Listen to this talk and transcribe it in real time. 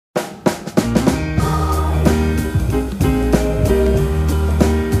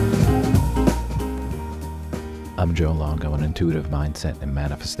I'm Joe Longo, an intuitive mindset and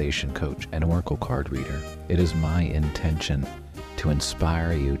manifestation coach and oracle card reader. It is my intention to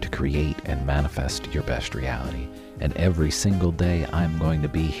inspire you to create and manifest your best reality. And every single day, I'm going to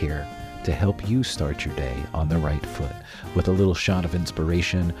be here to help you start your day on the right foot with a little shot of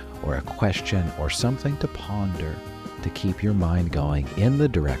inspiration or a question or something to ponder to keep your mind going in the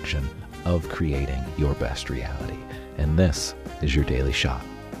direction of creating your best reality. And this is your daily shot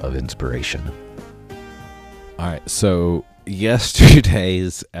of inspiration. All right, so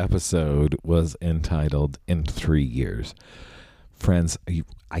yesterday's episode was entitled In 3 Years. Friends,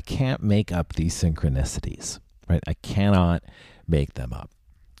 I can't make up these synchronicities, right? I cannot make them up.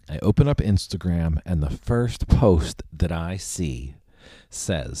 I open up Instagram and the first post that I see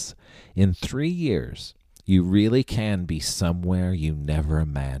says, in 3 years, you really can be somewhere you never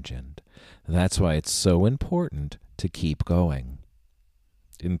imagined. That's why it's so important to keep going.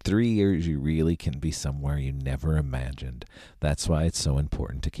 In 3 years, you really can be somewhere you never imagined. That's why it's so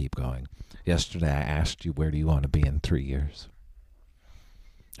important to keep going. Yesterday, I asked you, where do you want to be in 3 years?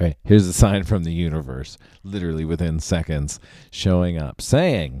 All right, here's a sign from the universe, literally within seconds, showing up,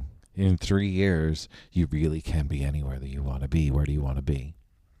 saying, in 3 years, you really can be anywhere that you want to be. Where do you want to be?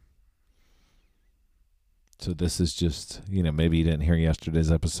 So this is just, maybe you didn't hear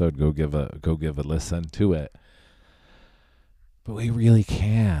yesterday's episode. Go give a listen to it. But we really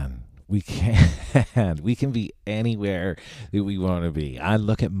can. We can. We can be anywhere that we want to be. I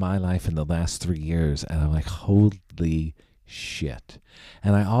look at my life in the last 3 years and I'm like, holy shit.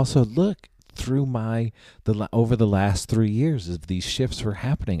 And I also look through over the last 3 years as these shifts were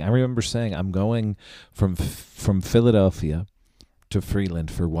happening. I remember saying I'm going from Philadelphia to Freeland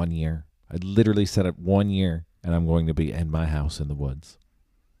for 1 year. I literally said it 1 year and I'm going to be in my house in the woods.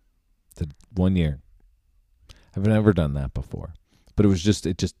 1 year. I've never done that before. But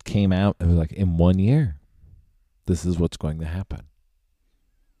it just came out. It was like, in 1 year, this is what's going to happen.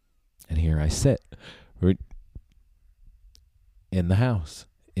 And here I sit in the house,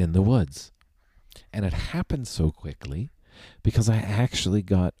 in the woods. And it happened so quickly because I actually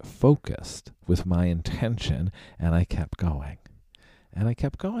got focused with my intention and I kept going. And I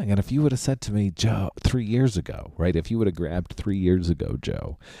kept going. And if you would have said to me, Joe, 3 years ago, right? If you would have grabbed 3 years ago,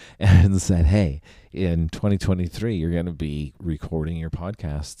 Joe, and said, hey, in 2023, you're going to be recording your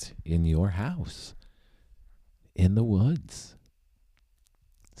podcast in your house, in the woods,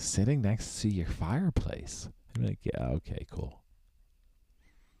 sitting next to your fireplace. I'm like, yeah, okay, cool.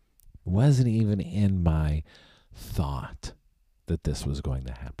 It wasn't even in my thought that this was going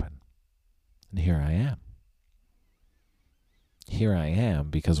to happen. And here I am. Here I am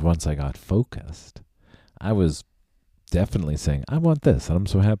because once I got focused, I was definitely saying, I want this, and I'm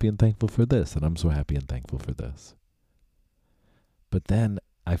so happy and thankful for this, and I'm so happy and thankful for this. But then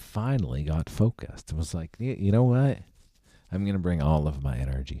I finally got focused. It was like, you know what? I'm going to bring all of my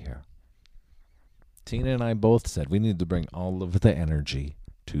energy here. Tina and I both said we need to bring all of the energy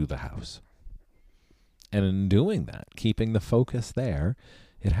to the house. And in doing that, keeping the focus there,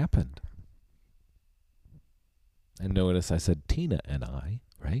 it happened. And notice I said Tina and I,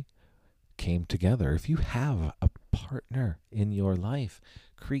 right, came together. If you have a partner in your life,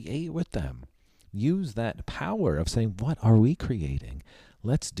 create with them. Use that power of saying, what are we creating?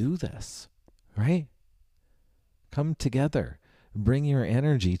 Let's do this, right? Come together. Bring your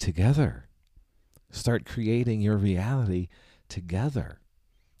energy together. Start creating your reality together.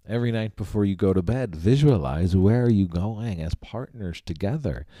 Every night before you go to bed, visualize where are you going as partners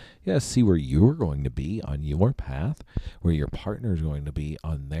together. Yes, see where you're going to be on your path, where your partner is going to be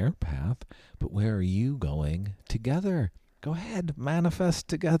on their path, but where are you going together? Go ahead, manifest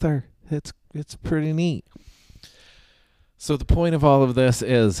together. It's pretty neat. So the point of all of this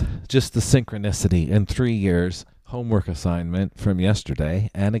is just the synchronicity in 3 years, homework assignment from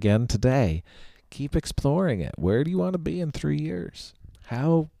yesterday and again today. Keep exploring it. Where do you want to be in 3 years?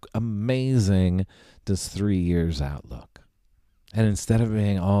 How amazing does 3 years out look? And instead of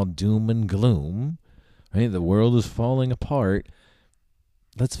being all doom and gloom, right, the world is falling apart,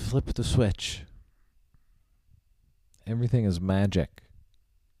 let's flip the switch. Everything is magic.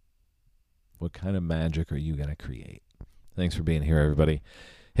 What kind of magic are you going to create? Thanks for being here, everybody.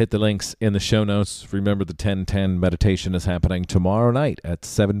 Hit the links in the show notes. Remember, the 10-10 meditation is happening tomorrow night at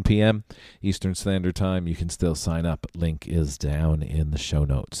 7 p.m. Eastern Standard Time. You can still sign up. Link is down in the show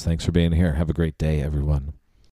notes. Thanks for being here. Have a great day, everyone.